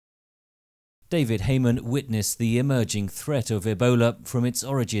David Heymann witnessed the emerging threat of Ebola from its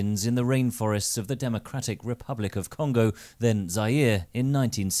origins in the rainforests of the Democratic Republic of Congo, then Zaire, in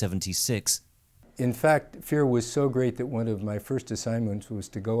 1976. In fact, fear was so great that one of my first assignments was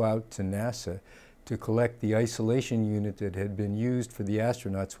to go out to NASA to collect the isolation unit that had been used for the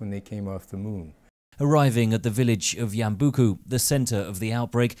astronauts when they came off the moon. Arriving at the village of Yambuku, the center of the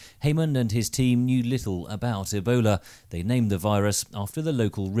outbreak, Heymann and his team knew little about Ebola. They named the virus after the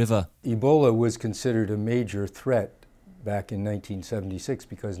local river. Ebola was considered a major threat back in 1976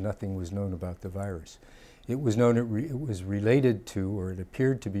 because nothing was known about the virus. It was known it was related to, or it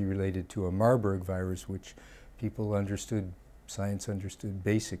appeared to be related to, a Marburg virus, which people understood, science understood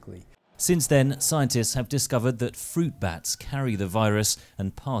basically. Since then, scientists have discovered that fruit bats carry the virus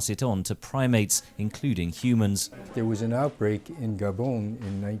and pass it on to primates, including humans. There was an outbreak in Gabon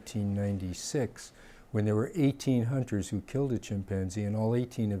in 1996 when there were 18 hunters who killed a chimpanzee, and all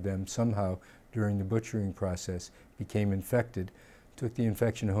 18 of them somehow, during the butchering process, became infected, took the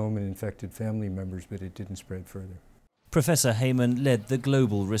infection home and infected family members, but it didn't spread further. Professor Heymann led the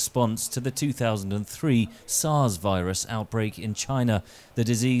global response to the 2003 SARS virus outbreak in China. The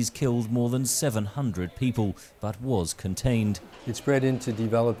disease killed more than 700 people, but was contained. It spread into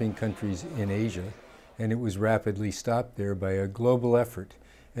developing countries in Asia, and it was rapidly stopped there by a global effort.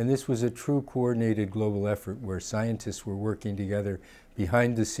 And this was a true coordinated global effort where scientists were working together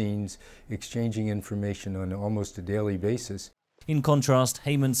behind the scenes, exchanging information on almost a daily basis. In contrast,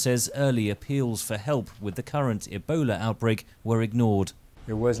 Heymann says early appeals for help with the current Ebola outbreak were ignored.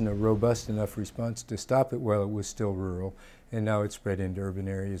 There wasn't a robust enough response to stop it while it was still rural, and now it's spread into urban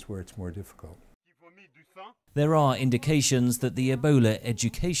areas where it's more difficult. There are indications that the Ebola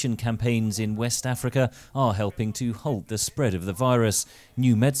education campaigns in West Africa are helping to halt the spread of the virus.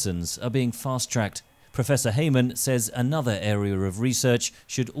 New medicines are being fast-tracked. Professor Heymann says another area of research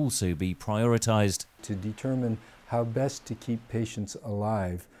should also be prioritized. To determine how best to keep patients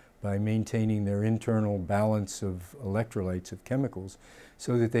alive by maintaining their internal balance of electrolytes, of chemicals,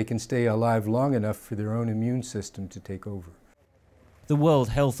 so that they can stay alive long enough for their own immune system to take over. The World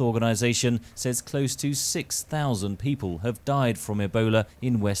Health Organization says close to 6,000 people have died from Ebola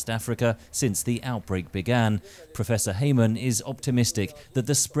in West Africa since the outbreak began. Professor Heymann is optimistic that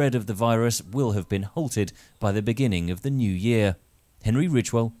the spread of the virus will have been halted by the beginning of the new year. Henry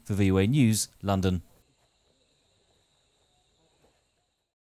Ridgwell for VOA News, London.